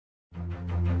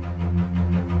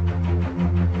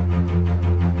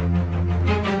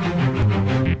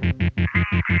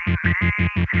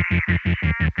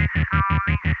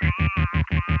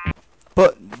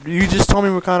You just told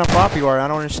me what kind of prop you are. I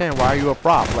don't understand. Why are you a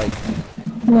prop? Like.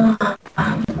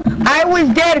 I was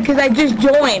dead because I just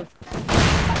joined.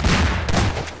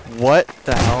 What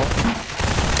the hell?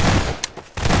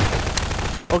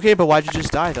 Okay, but why'd you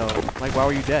just die though? Like, why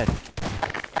were you dead?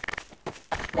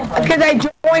 Because I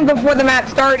joined before the map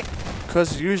started.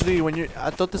 Because usually when you,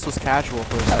 I thought this was casual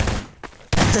for a second.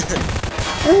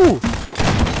 Ooh!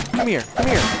 Come here, come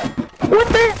here. What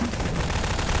the?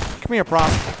 Come here, prop.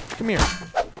 Come here.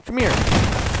 Come here.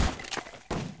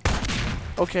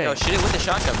 Okay. Yo, shoot it with the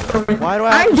shotgun, bro. Why do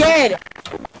I? I'm dead.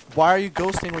 Why are you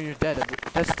ghosting when you're dead?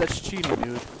 That's cheating,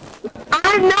 dude.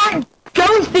 I'm not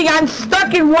ghosting. I'm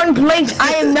stuck in one place.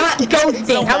 I am not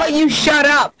ghosting. How about you shut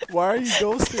up? Why are you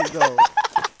ghosting though?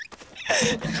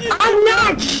 I'm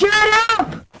not. Shut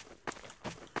up.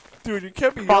 Dude, you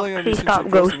can't be yelling at me since stop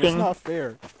you're ghosting. It's ghosting. not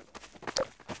fair.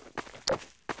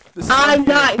 This is I'm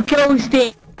unfair. not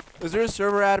ghosting. Is there a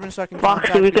server admin so I can contact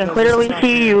Foxy, we you? can Because clearly this is not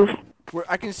see fair. you.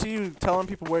 I can see you telling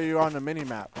people where you're on the mini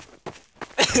map.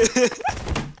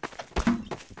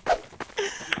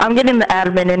 I'm getting the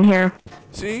admin in here.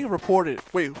 See, report it.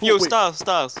 Wait, Yo, wait.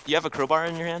 Styles, you have a crowbar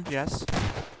in your hand? Yes.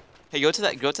 Hey, go to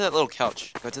that little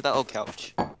couch. Go to that little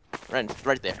couch.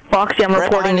 Right there. Foxy, I'm Right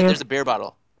reporting behind it, you. there's a beer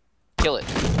bottle. Kill it.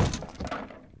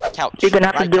 Couch. You're gonna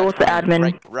have to deal couch, with the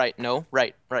admin. Right, no,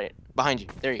 right. Behind you.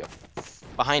 There you go.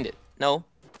 Behind it. No.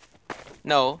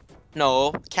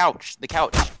 Couch. The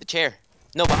couch. The chair.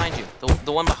 No, behind you.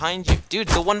 The one behind you. Dude,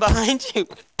 the one behind you.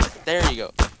 There you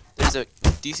go.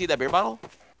 Do you see that beer bottle?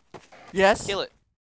 Yes. Kill it.